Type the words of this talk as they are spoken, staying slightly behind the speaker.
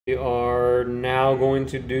We are now going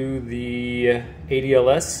to do the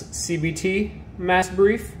ADLS CBT mass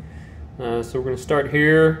brief. So we're going to start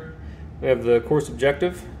here. We have the course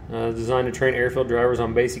objective, designed to train airfield drivers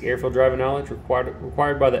on basic airfield driving knowledge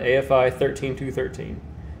required by the AFI 13213,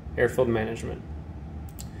 airfield management.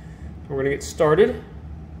 We're going to get started.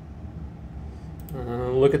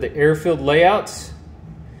 Look at the airfield layouts,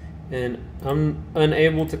 and I'm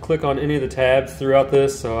unable to click on any of the tabs throughout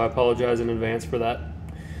this, so I apologize in advance for that.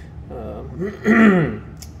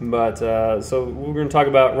 So we're going to talk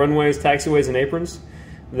about runways, taxiways, and aprons.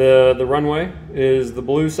 The runway is the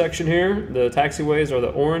blue section here. The taxiways are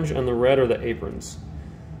the orange, and the red are the aprons.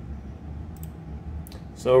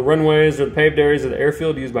 So runways are the paved areas of the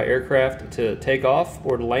airfield used by aircraft to take off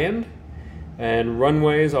or to land. And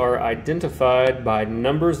runways are identified by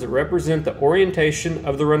numbers that represent the orientation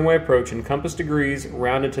of the runway approach in compass degrees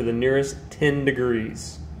rounded to the nearest 10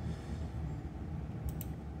 degrees.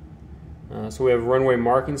 So we have runway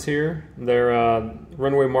markings here. Their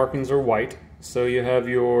runway markings are white. So you have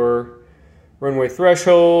your runway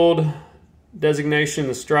threshold, designation,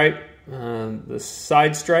 the stripe, the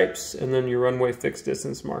side stripes, and then your runway fixed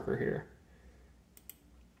distance marker here.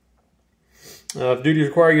 If duties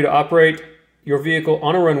require you to operate your vehicle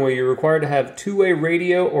on a runway, you're required to have two-way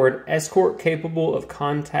radio or an escort capable of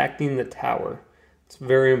contacting the tower. It's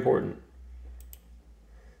very important.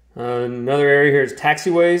 Another area here is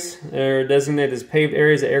taxiways. They're designated as paved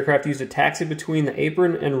areas that aircraft use to taxi between the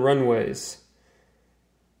apron and runways.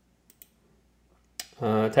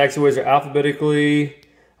 Taxiways are alphabetically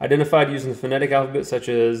identified using the phonetic alphabet, such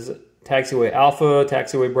as taxiway alpha,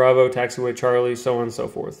 taxiway bravo, taxiway charlie, so on and so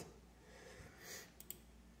forth.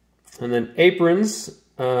 And then aprons,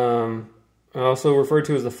 also referred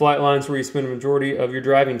to as the flight lines, where you spend a majority of your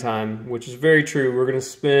driving time, which is very true. We're going to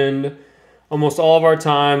spend almost all of our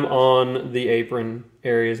time on the apron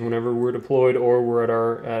areas whenever we're deployed or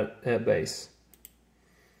we're at base.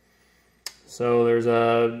 So there's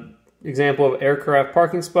a example of aircraft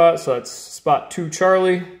parking spot. So that's spot 2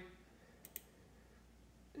 Charlie.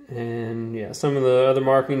 And yeah, some of the other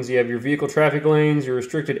markings, you have your vehicle traffic lanes, your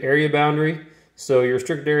restricted area boundary. So your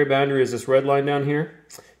restricted area boundary is this red line down here.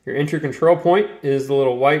 Your entry control point is the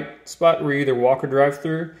little white spot where you either walk or drive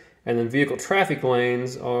through. And then vehicle traffic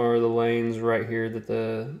lanes are the lanes right here that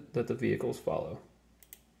the vehicles follow.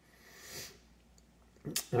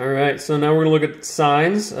 All right, so now we're going to look at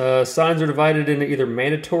signs. Signs are divided into either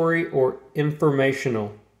mandatory or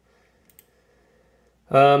informational.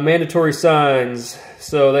 Mandatory signs.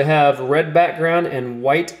 So they have red background and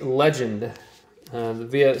white legend. So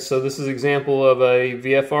this is an example of a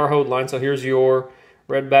VFR hold line. So here's your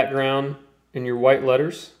red background and your white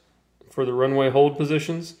letters for the runway hold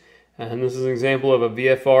positions. And this is an example of a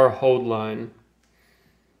VFR hold line.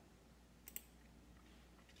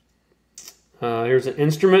 Here's an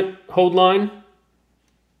instrument hold line.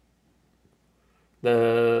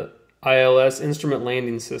 The ILS instrument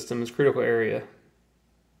landing system is critical area.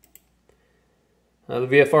 The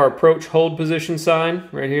VFR approach hold position sign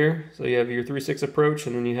right here. So you have your 3-6 approach,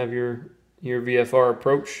 and then you have your VFR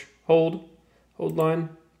approach hold line.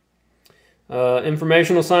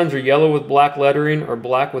 Informational signs are yellow with black lettering or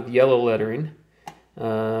black with yellow lettering.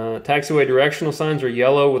 Taxiway directional signs are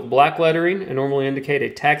yellow with black lettering and normally indicate a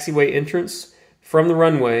taxiway entrance from the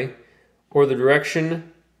runway or the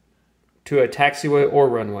direction to a taxiway or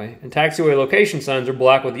runway. And taxiway location signs are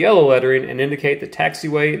black with yellow lettering and indicate the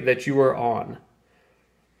taxiway that you are on.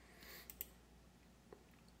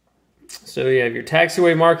 So you have your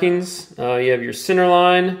taxiway markings, you have your center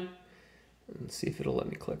line. Let's see if it'll let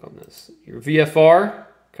me click on this. Your VFR,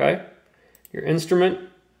 okay. Your instrument,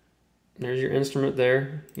 there's your instrument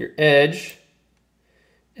there. Your edge,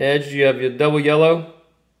 you have your double yellow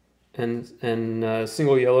and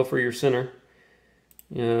single yellow for your center.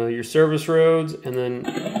 Your service roads, and then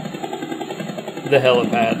the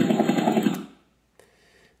helipad.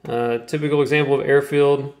 Typical example of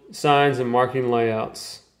airfield signs and marking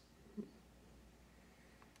layouts.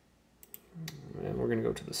 And we're going to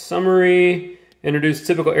go to the summary. Introduce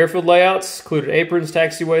typical airfield layouts, included aprons,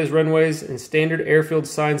 taxiways, runways, and standard airfield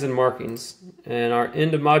signs and markings. And our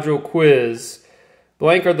end of module quiz.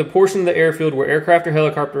 Blank are the portion of the airfield where aircraft or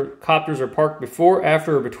helicopters are parked before,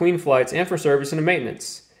 after, or between flights and for service and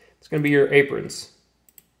maintenance. It's going to be your aprons.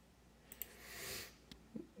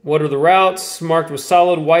 What are the routes? Marked with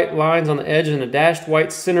solid white lines on the edge and a dashed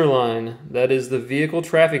white center line. That is the vehicle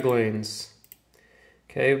traffic lanes.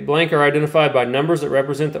 Okay, blank are identified by numbers that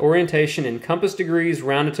represent the orientation in compass degrees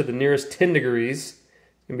rounded to the nearest 10 degrees.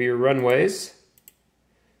 It's going to be your runways.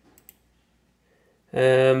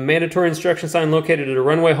 Mandatory instruction sign located at a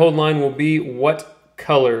runway hold line will be what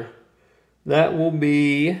color. That will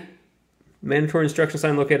be mandatory instruction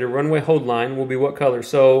sign located runway hold line will be what color?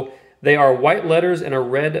 So they are white letters and a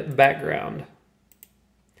red background.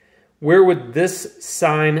 Where would this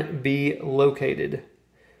sign be located?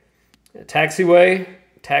 Taxiway,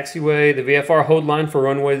 the VFR hold line for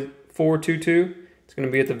runway 422. It's going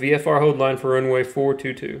to be at the VFR hold line for runway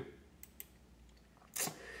 422.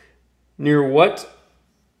 Near what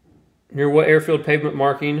airfield pavement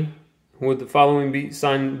marking would the following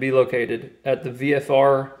sign be located? At the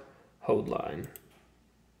VFR hold line.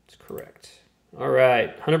 That's correct. All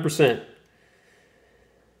right, 100%.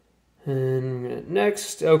 And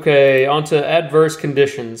next, okay, on to adverse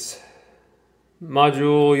conditions.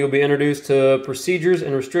 Module, you'll be introduced to procedures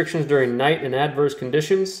and restrictions during night and adverse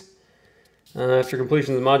conditions. After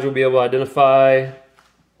completion of the module, you'll be able to identify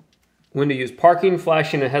when to use parking,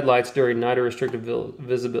 flashing, and headlights during night or restricted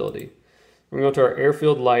visibility. We're going to go to our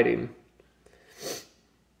airfield lighting.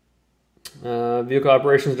 Vehicle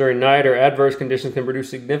operations during night or adverse conditions can produce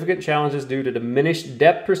significant challenges due to diminished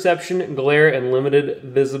depth perception, glare, and limited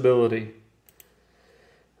visibility.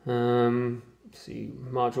 Let's see,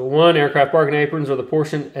 Module 1, aircraft parking aprons are the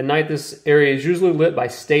portion. At night, this area is usually lit by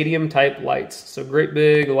stadium-type lights. So great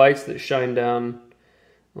big lights that shine down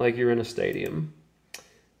like you're in a stadium.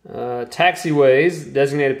 Taxiways,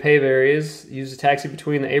 designated pave areas, use a taxi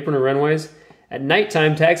between the apron and runways. At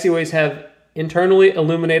nighttime, taxiways have internally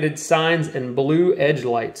illuminated signs and blue edge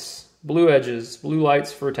lights. Blue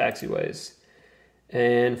lights for taxiways.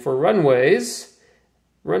 And for runways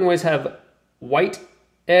have white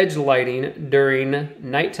edge lighting during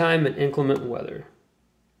nighttime and inclement weather.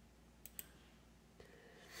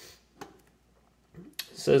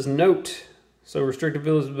 It says note, so restricted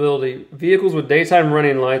visibility. Vehicles with daytime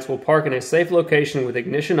running lights will park in a safe location with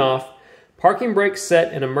ignition off, parking brakes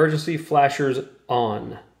set, and emergency flashers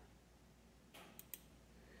on.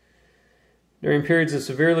 During periods of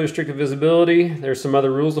severely restricted visibility, there are some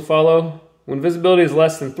other rules to follow. When visibility is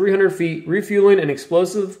less than 300 feet, refueling and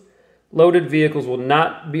explosive loaded vehicles will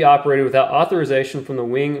not be operated without authorization from the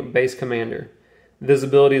wing base commander.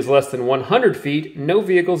 Visibility is less than 100 feet, no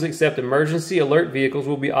vehicles except emergency alert vehicles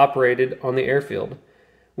will be operated on the airfield.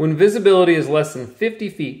 When visibility is less than 50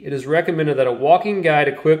 feet, it is recommended that a walking guide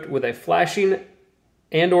equipped with a flashing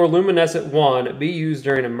and or luminescent wand be used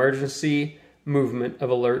during emergency movement of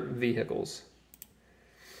alert vehicles.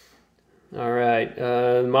 All right,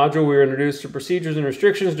 module, we were introduced to procedures and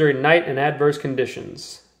restrictions during night and adverse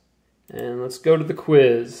conditions. And let's go to the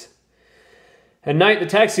quiz. At night, the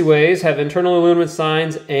taxiways have internally illuminated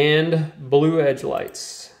signs and blue edge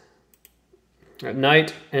lights. At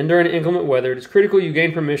night and during inclement weather, it is critical you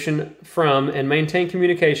gain permission from and maintain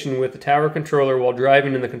communication with the tower controller while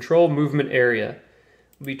driving in the control movement area.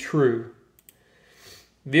 Will be true.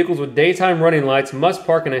 Vehicles with daytime running lights must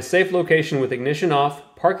park in a safe location with ignition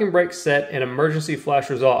off, parking brakes set, and emergency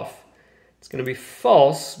flashers off. It's going to be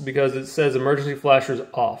false because it says emergency flashers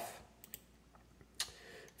off.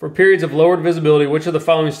 For periods of lowered visibility, which of the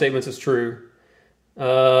following statements is true?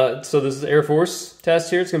 So this is the Air Force test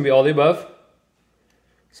here. It's going to be all the above.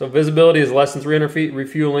 So visibility is less than 300 feet,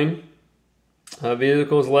 refueling.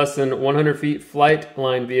 Vehicles less than 100 feet, flight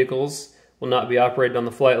line vehicles will not be operated on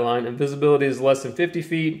the flight line. And visibility is less than 50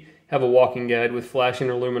 feet, have a walking guide with flashing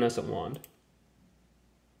or luminescent wand.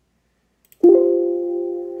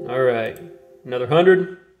 All right, another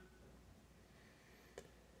 100.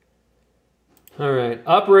 All right,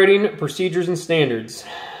 operating procedures and standards.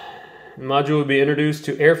 The module will be introduced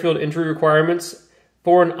to airfield entry requirements,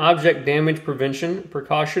 foreign object damage prevention,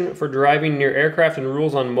 precaution for driving near aircraft, and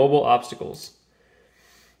rules on mobile obstacles.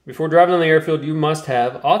 Before driving on the airfield, you must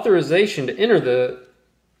have authorization to enter the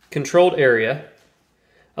controlled area,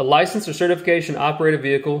 a license or certification to operate a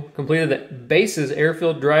vehicle, completed the base's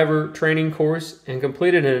airfield driver training course, and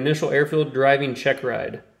completed an initial airfield driving check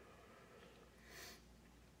ride.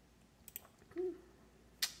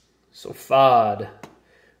 So FOD.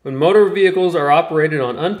 When motor vehicles are operated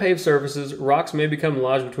on unpaved surfaces, rocks may become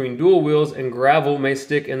lodged between dual wheels and gravel may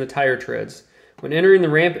stick in the tire treads. When entering the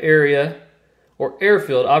ramp area or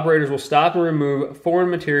airfield, operators will stop and remove foreign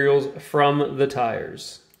materials from the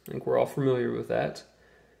tires. I think we're all familiar with that.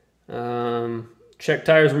 Check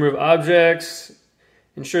tires, remove objects,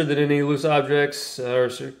 ensure that any loose objects are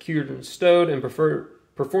secured and stowed, and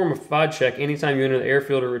perform a FOD check anytime you enter the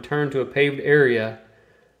airfield or return to a paved area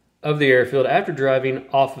of the airfield after driving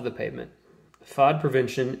off of the pavement. FOD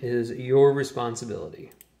prevention is your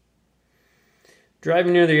responsibility.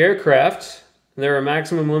 Driving near the aircraft, there are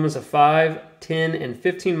maximum limits of 5, 10, and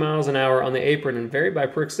 15 miles an hour on the apron and vary by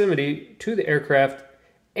proximity to the aircraft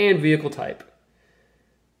and vehicle type.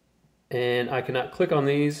 and I cannot click on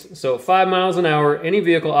these. So 5 miles an hour, any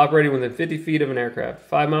vehicle operating within 50 feet of an aircraft.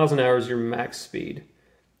 5 miles an hour is your max speed.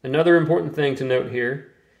 Another important thing to note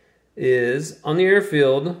here is on the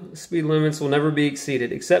airfield, speed limits will never be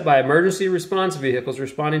exceeded except by emergency response vehicles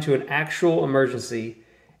responding to an actual emergency.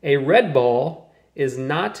 A red ball is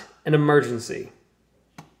not an emergency.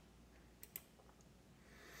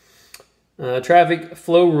 Traffic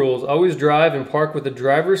flow rules. Always drive and park with the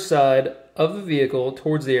driver's side of the vehicle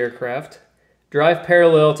towards the aircraft. Drive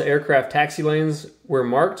parallel to aircraft taxi lanes where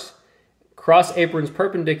marked. Cross aprons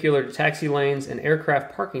perpendicular to taxi lanes and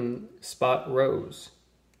aircraft parking spot rows.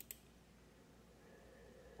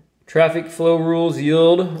 Traffic flow rules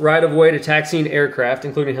yield right-of-way to taxiing aircraft,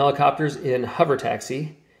 including helicopters in hover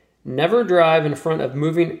taxi. Never drive in front of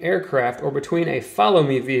moving aircraft or between a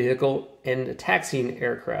follow-me vehicle and a taxiing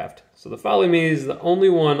aircraft. So the follow-me is the only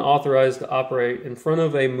one authorized to operate in front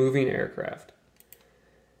of a moving aircraft.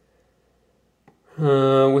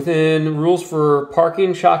 Within rules for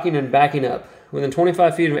parking, shocking, and backing up. Within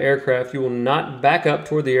 25 feet of an aircraft, you will not back up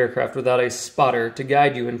toward the aircraft without a spotter to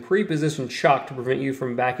guide you and pre-position shock to prevent you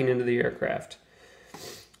from backing into the aircraft.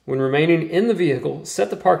 When remaining in the vehicle,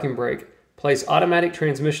 set the parking brake. Place automatic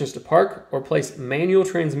transmissions to park or place manual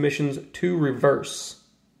transmissions to reverse.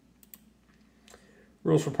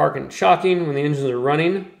 Rules for parking and shocking. When the engines are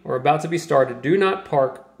running or about to be started, do not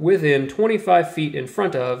park within 25 feet in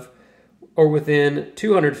front of or within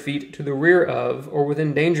 200 feet to the rear of or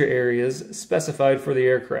within danger areas specified for the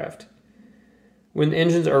aircraft. When the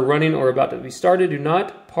engines are running or about to be started, do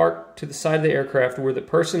not park to the side of the aircraft where the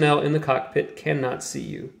personnel in the cockpit cannot see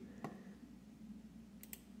you.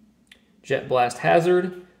 Jet blast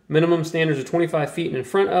hazard. Minimum standards are 25 feet in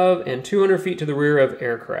front of and 200 feet to the rear of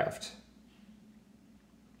aircraft.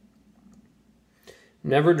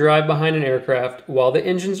 Never drive behind an aircraft while the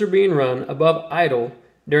engines are being run above idle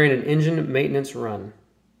during an engine maintenance run.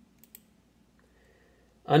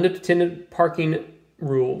 Unattended parking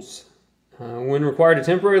rules. When required to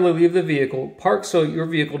temporarily leave the vehicle, park so your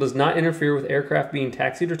vehicle does not interfere with aircraft being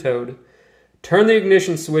taxied or towed. Turn the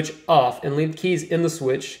ignition switch off and leave keys in the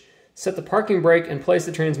switch. Set the parking brake and place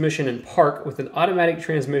the transmission in park with an automatic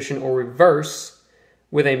transmission or reverse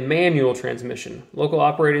with a manual transmission. Local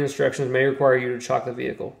operating instructions may require you to chock the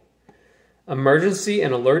vehicle. Emergency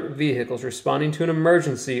and alert vehicles responding to an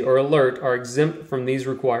emergency or alert are exempt from these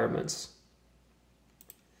requirements.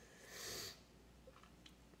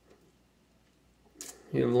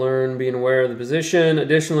 You've learned being aware of the position.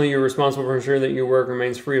 Additionally, you're responsible for ensuring that your work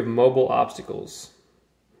remains free of mobile obstacles.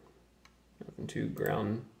 Nothing too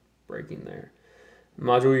groundbreaking there.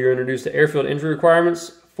 Module, you're introduced to airfield entry requirements,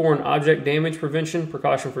 foreign object damage prevention,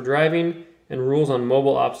 precaution for driving, and rules on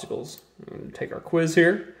mobile obstacles. I'm going to take our quiz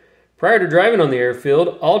here. Prior to driving on the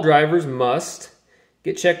airfield, all drivers must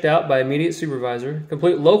get checked out by immediate supervisor,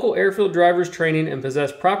 complete local airfield drivers training, and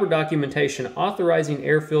possess proper documentation authorizing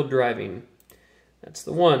airfield driving. That's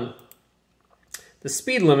the one. The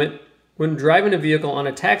speed limit when driving a vehicle on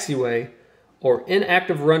a taxiway or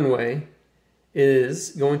inactive runway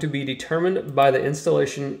is going to be determined by the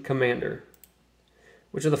installation commander.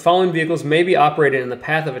 Which of the following vehicles may be operated in the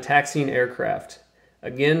path of a taxiing aircraft?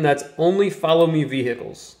 Again, that's only follow-me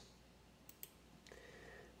vehicles.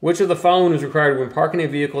 Which of the following is required when parking a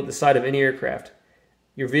vehicle at the side of any aircraft?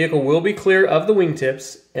 Your vehicle will be clear of the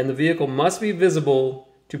wingtips, and the vehicle must be visible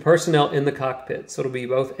to personnel in the cockpit. So it'll be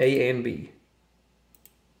both A and B.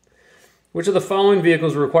 Which of the following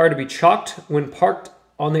vehicles are required to be chocked when parked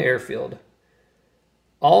on the airfield?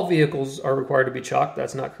 All vehicles are required to be chocked.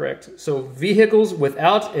 That's not correct. So vehicles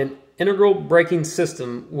without an integral braking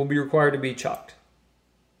system will be required to be chocked.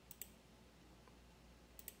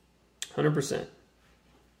 100%.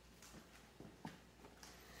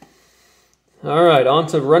 All right, on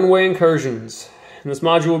to runway incursions. In this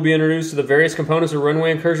module, we'll be introduced to the various components of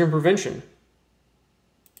runway incursion prevention.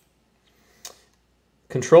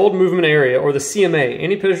 Controlled movement area, or the CMA,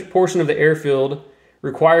 any portion of the airfield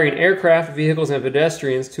requiring aircraft, vehicles, and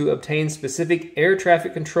pedestrians to obtain specific air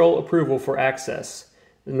traffic control approval for access,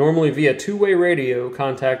 normally via two-way radio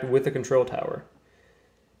contact with the control tower.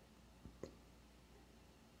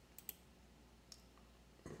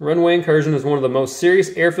 Runway incursion is one of the most serious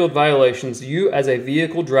airfield violations you as a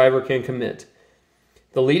vehicle driver can commit.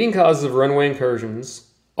 The leading causes of runway incursions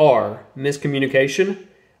are miscommunication,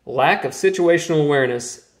 lack of situational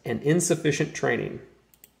awareness, and insufficient training.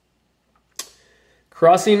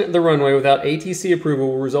 Crossing the runway without ATC approval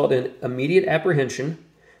will result in immediate apprehension,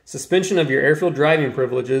 suspension of your airfield driving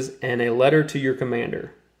privileges, and a letter to your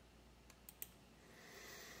commander.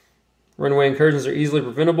 Runway incursions are easily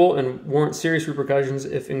preventable and warrant serious repercussions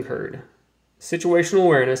if incurred. situational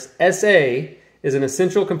awareness, SA, is an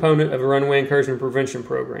essential component of a runway incursion prevention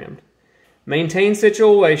program. Maintain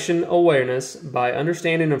situation awareness by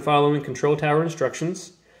understanding and following control tower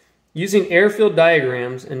instructions, using airfield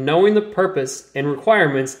diagrams, and knowing the purpose and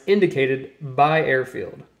requirements indicated by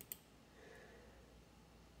airfield.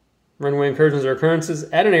 Runway incursions are occurrences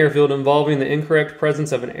at an airfield involving the incorrect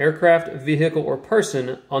presence of an aircraft, vehicle, or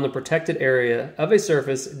person on the protected area of a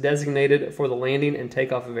surface designated for the landing and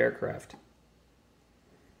takeoff of aircraft.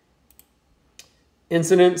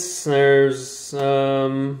 Incidents, there's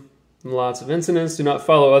lots of incidents. Do not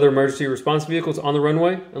follow other emergency response vehicles on the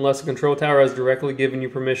runway unless a control tower has directly given you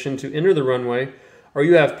permission to enter the runway or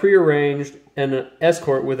you have prearranged an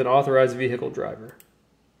escort with an authorized vehicle driver.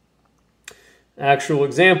 Actual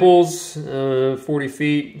examples, 40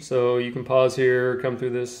 feet, so you can pause here, come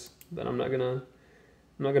through this, but I'm not gonna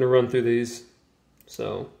run through these.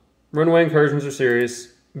 So, runway incursions are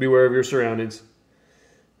serious. Beware of your surroundings.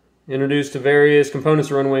 Introduced to various components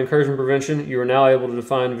of runway incursion prevention, you are now able to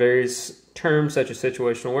define various terms such as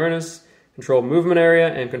situational awareness, controlled movement area,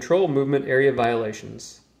 and controlled movement area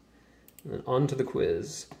violations. And then on to the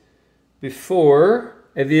quiz. Before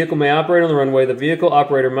a vehicle may operate on the runway, the vehicle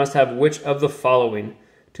operator must have which of the following?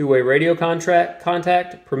 Two-way radio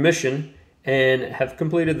contact, permission, and have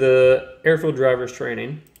completed the airfield driver's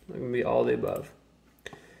training. That can be all the above.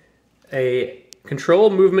 A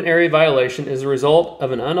controlled movement area violation is the result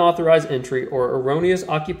of an unauthorized entry or erroneous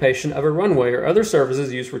occupation of a runway or other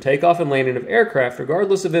surfaces used for takeoff and landing of aircraft,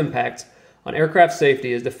 regardless of impacts on aircraft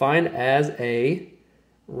safety, is defined as a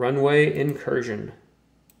runway incursion.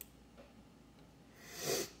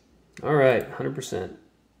 All right, 100%.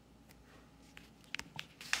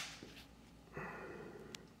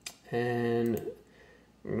 And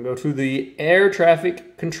we're going to go to the air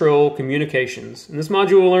traffic control communications. In this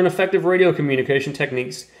module, we'll learn effective radio communication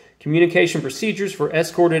techniques, communication procedures for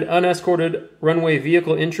escorted, unescorted runway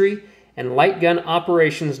vehicle entry, and light gun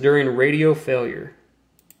operations during radio failure.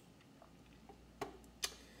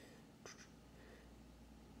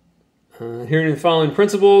 Hearing the following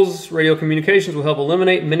principles, radio communications will help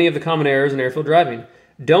eliminate many of the common errors in airfield driving.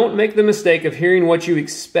 Don't make the mistake of hearing what you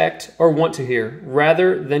expect or want to hear,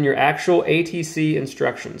 rather than your actual ATC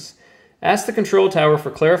instructions. Ask the control tower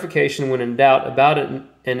for clarification when in doubt about an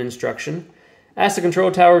instruction. Ask the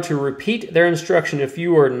control tower to repeat their instruction if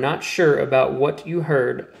you are not sure about what you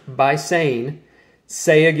heard by saying,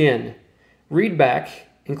 "Say again." Read back,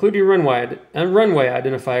 including runway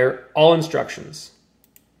identifier, all instructions.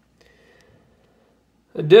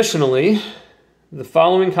 Additionally, the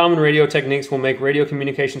following common radio techniques will make radio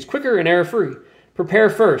communications quicker and error-free. Prepare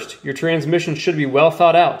first. Your transmission should be well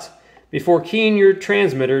thought out. Before keying your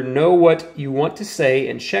transmitter, know what you want to say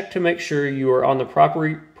and check to make sure you are on the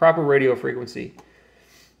proper radio frequency.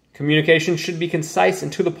 Communication should be concise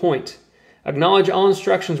and to the point. Acknowledge all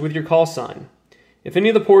instructions with your call sign. If any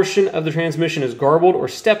of the portion of the transmission is garbled or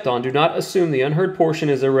stepped on, do not assume the unheard portion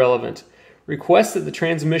is irrelevant. Request that the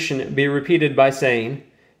transmission be repeated by saying,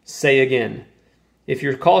 "Say again." If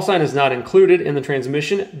your call sign is not included in the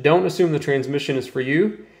transmission, don't assume the transmission is for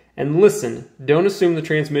you. And listen, don't assume the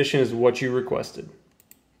transmission is what you requested.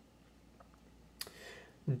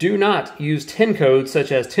 Do not use TIN codes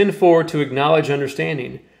such as TIN4 to acknowledge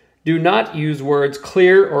understanding. Do not use words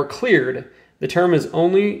clear or cleared. The term is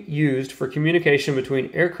only used for communication between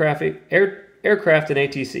aircraft and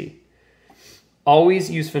ATC. Always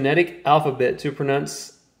use phonetic alphabet to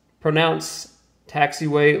pronounce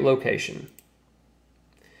taxiway location.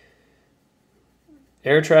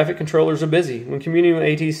 Air traffic controllers are busy. When communicating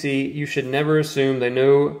with ATC, you should never assume they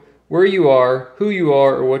know where you are, who you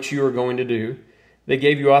are, or what you are going to do. They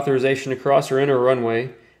gave you authorization to cross or enter a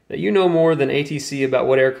runway, that you know more than ATC about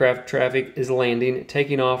what aircraft traffic is landing,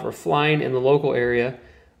 taking off, or flying in the local area.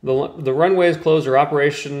 The runway is closed or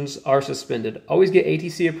operations are suspended. Always get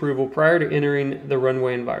ATC approval prior to entering the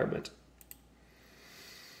runway environment.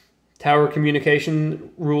 Tower communication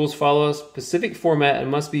rules follow a specific format and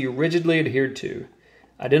must be rigidly adhered to.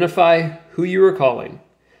 Identify who you are calling.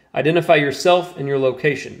 Identify yourself and your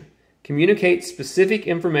location. Communicate specific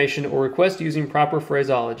information or request using proper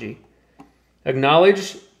phraseology.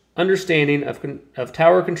 Acknowledge understanding of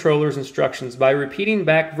tower controller's instructions by repeating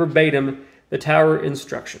back verbatim the tower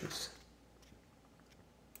instructions.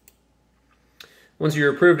 Once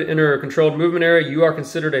you're approved to enter a controlled movement area, you are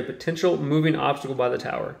considered a potential moving obstacle by the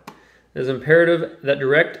tower. It is imperative that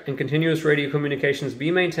direct and continuous radio communications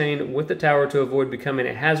be maintained with the tower to avoid becoming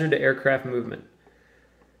a hazard to aircraft movement.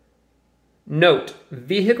 Note,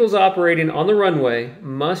 vehicles operating on the runway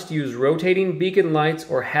must use rotating beacon lights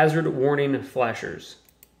or hazard warning flashers.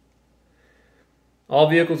 All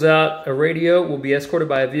vehicles without a radio will be escorted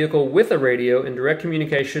by a vehicle with a radio in direct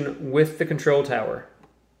communication with the control tower.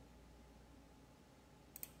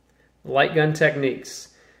 Light gun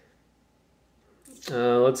techniques.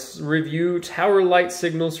 Let's review tower light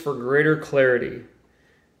signals for greater clarity.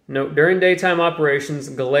 Note, during daytime operations,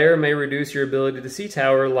 glare may reduce your ability to see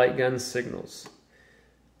tower light gun signals.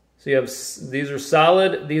 So you have, these are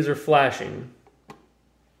solid, these are flashing.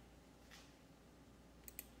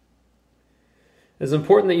 It's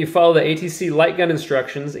important that you follow the ATC light gun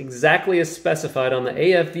instructions exactly as specified on the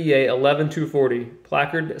AFVA 11240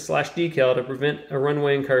 placard/decal to prevent a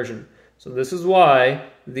runway incursion. So this is why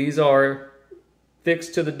these are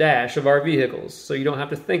fixed to the dash of our vehicles. So you don't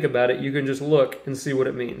have to think about it. You can just look and see what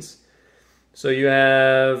it means. So you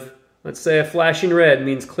have, let's say a flashing red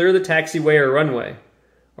means clear the taxiway or runway.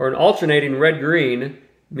 Or an alternating red-green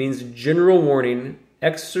means general warning,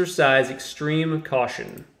 exercise extreme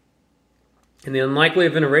caution. In the unlikely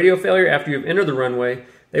event of radio failure after you have entered the runway,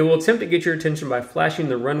 they will attempt to get your attention by flashing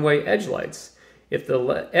the runway edge lights. If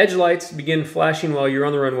the edge lights begin flashing while you're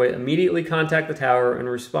on the runway, immediately contact the tower and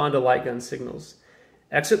respond to light gun signals.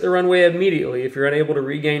 Exit the runway immediately if you're unable to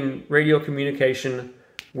regain radio communication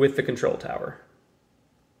with the control tower.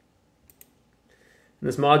 In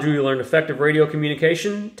this module, you learn effective radio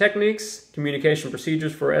communication techniques, communication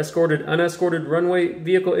procedures for escorted, unescorted runway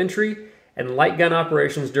vehicle entry, and light gun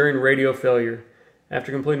operations during radio failure.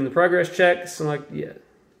 After completing the progress check, select yeah.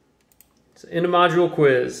 So end of module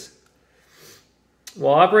quiz.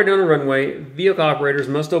 While operating on a runway, vehicle operators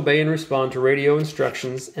must obey and respond to radio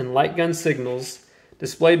instructions and light gun signals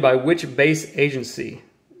displayed by which base agency?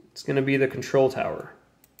 It's going to be the control tower.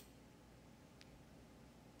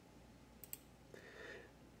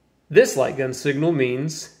 This light gun signal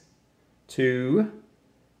means to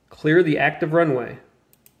clear the active runway.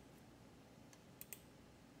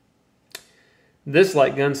 This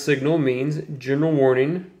light gun signal means general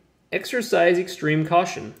warning, exercise extreme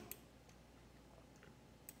caution.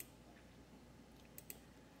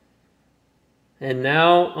 And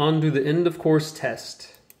now on to the end of course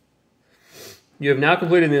test. You have now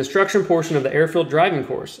completed the instruction portion of the Airfield Driving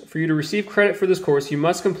course. For you to receive credit for this course, you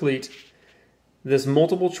must complete this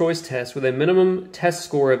multiple choice test with a minimum test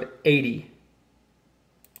score of 80.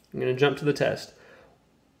 I'm going to jump to the test.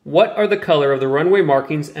 What are the color of the runway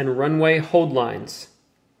markings and runway hold lines?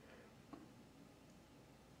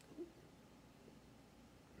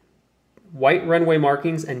 White runway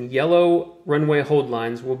markings and yellow runway hold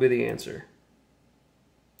lines will be the answer.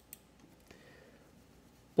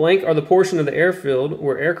 Blank are the portion of the airfield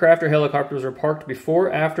where aircraft or helicopters are parked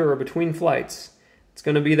before, after, or between flights. It's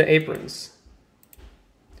going to be the aprons.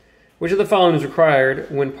 Which of the following is required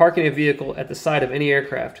when parking a vehicle at the side of any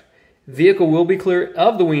aircraft? Vehicle will be clear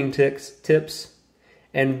of the wing tips,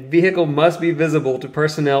 and vehicle must be visible to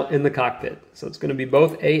personnel in the cockpit. So it's going to be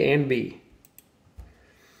both A and B.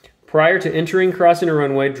 Prior to entering crossing a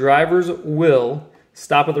runway, drivers will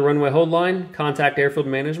stop at the runway hold line, contact airfield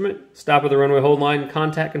management, stop at the runway hold line,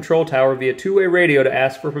 contact control tower via two-way radio to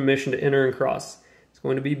ask for permission to enter and cross. It's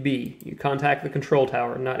going to be B. You contact the control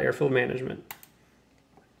tower, not airfield management.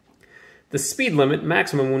 The speed limit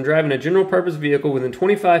maximum when driving a general purpose vehicle within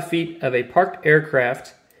 25 feet of a parked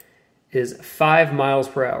aircraft is 5 miles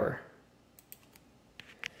per hour.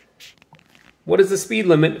 What is the speed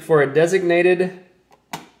limit for a designated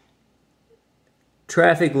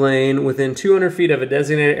traffic lane within 200 feet of a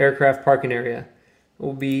designated aircraft parking area? It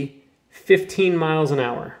will be 15 miles an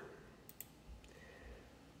hour.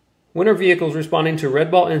 When are vehicles responding to red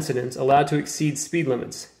ball incidents allowed to exceed speed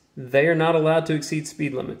limits? They are not allowed to exceed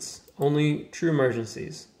speed limits. Only true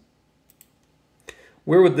emergencies.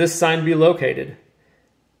 Where would this sign be located?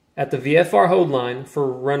 At the VFR hold line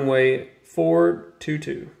for runway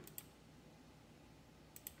 422.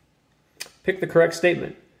 Pick the correct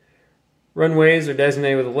statement. Runways are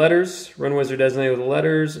designated with letters. Runways are designated with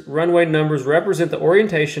letters. Runway numbers represent the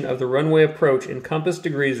orientation of the runway approach in compass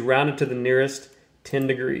degrees rounded to the nearest 10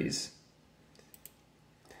 degrees.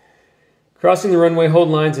 Crossing the runway hold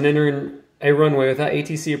lines and entering a runway without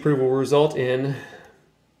ATC approval will result in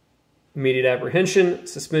immediate apprehension,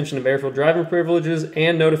 suspension of airfield driving privileges,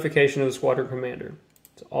 and notification of the squadron commander.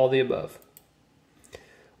 It's all the above.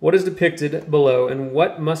 What is depicted below, and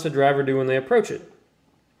what must a driver do when they approach it?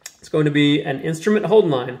 It's going to be an instrument hold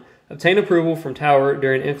line. Obtain approval from tower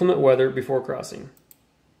during inclement weather before crossing.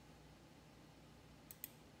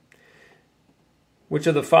 Which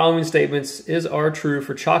of the following statements are true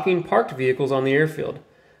for chalking parked vehicles on the airfield?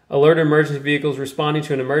 Alert emergency vehicles responding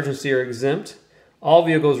to an emergency are exempt. All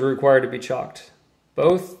vehicles are required to be chalked.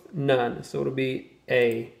 Both, none. So it'll be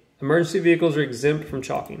A. Emergency vehicles are exempt from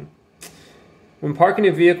chalking. When parking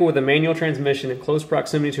a vehicle with a manual transmission in close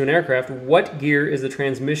proximity to an aircraft, what gear is the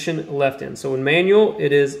transmission left in? So in manual,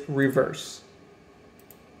 it is reverse.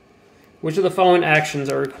 Which of the following actions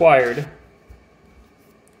are required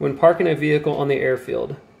when parking a vehicle on the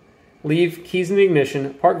airfield? Leave keys in the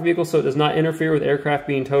ignition, park vehicle so it does not interfere with aircraft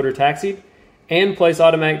being towed or taxied, and place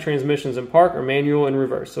automatic transmissions in park or manual and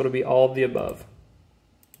reverse. So it'll be all of the above.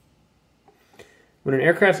 When an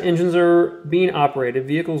aircraft's engines are being operated,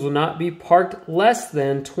 vehicles will not be parked less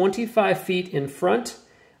than 25 feet in front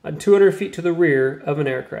and 200 feet to the rear of an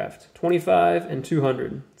aircraft. 25 and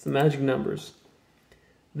 200. It's the magic numbers.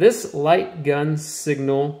 This light gun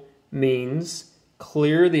signal means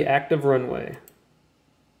clear the active runway.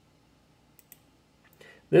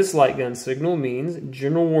 This light gun signal means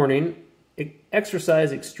general warning,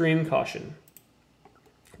 exercise extreme caution.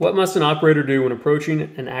 What must an operator do when approaching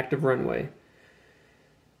an active runway?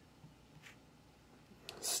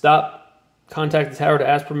 Stop, contact the tower to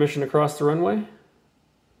ask permission to cross the runway.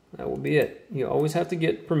 That will be it. You always have to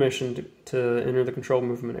get permission to enter the controlled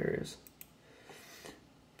movement areas.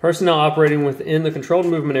 Personnel operating within the controlled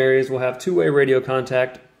movement areas will have two-way radio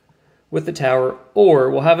contact with the tower or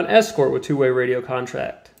will have an escort with two-way radio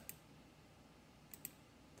contact.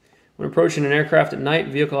 When approaching an aircraft at night,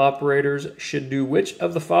 vehicle operators should do which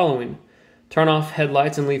of the following? Turn off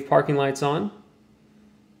headlights and leave parking lights on.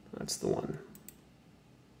 That's the one.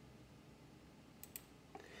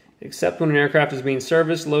 Except when an aircraft is being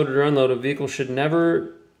serviced, loaded, or unloaded, a vehicle should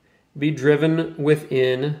never be driven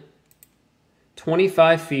within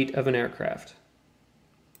 25 feet of an aircraft.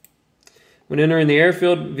 When entering the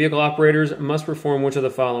airfield, vehicle operators must perform which of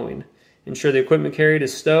the following? Ensure the equipment carried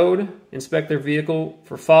is stowed, inspect their vehicle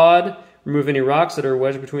for FOD, remove any rocks that are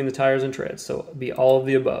wedged between the tires and treads. So it'll be all of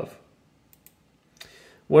the above.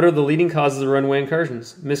 What are the leading causes of runway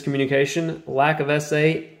incursions? Miscommunication, lack of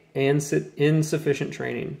SA, and insufficient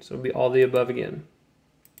training. So it'll be all the above again.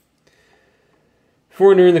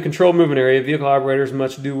 Before entering the controlled movement area, vehicle operators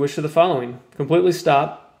must do which of the following? Completely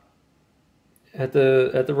stop at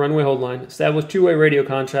the runway hold line, establish two-way radio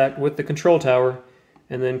contact with the control tower,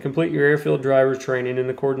 and then complete your airfield driver's training in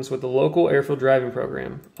accordance with the local airfield driving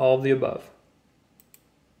program. All of the above.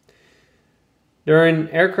 During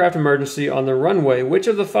aircraft emergency on the runway, which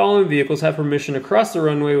of the following vehicles have permission to cross the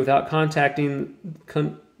runway without contacting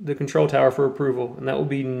the control tower for approval? And that will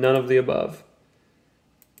be none of the above.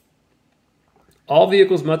 All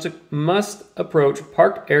vehicles must approach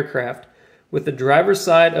parked aircraft with the driver's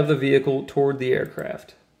side of the vehicle toward the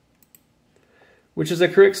aircraft. Which is a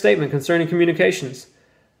correct statement concerning communications?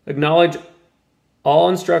 Acknowledge all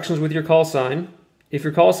instructions with your call sign. If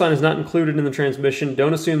your call sign is not included in the transmission,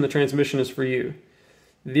 don't assume the transmission is for you.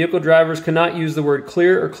 Vehicle drivers cannot use the word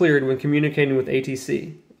clear or cleared when communicating with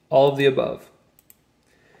ATC. All of the above.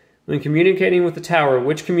 When communicating with the tower,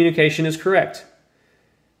 which communication is correct?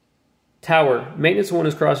 Tower, maintenance 1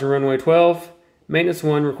 is crossing runway 12. Maintenance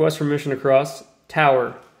 1, request permission to cross.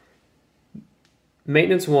 Tower,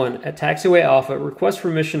 maintenance 1, at taxiway Alpha, request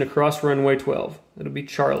permission to cross runway 12. It'll be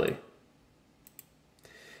Charlie.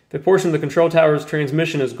 If a portion of the control tower's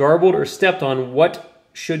transmission is garbled or stepped on, what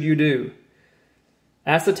should you do?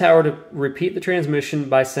 Ask the tower to repeat the transmission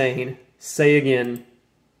by saying, say again.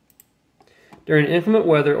 During inclement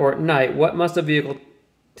weather or at night, what must a vehicle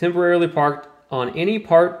temporarily parked on any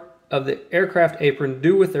part of the aircraft apron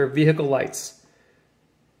do with their vehicle lights?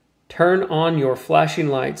 Turn on your flashing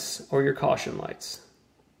lights or your caution lights.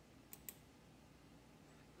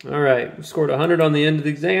 All right, we scored 100 on the end of the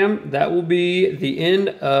exam. That will be the end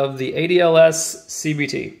of the ADLS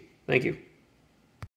CBT. Thank you.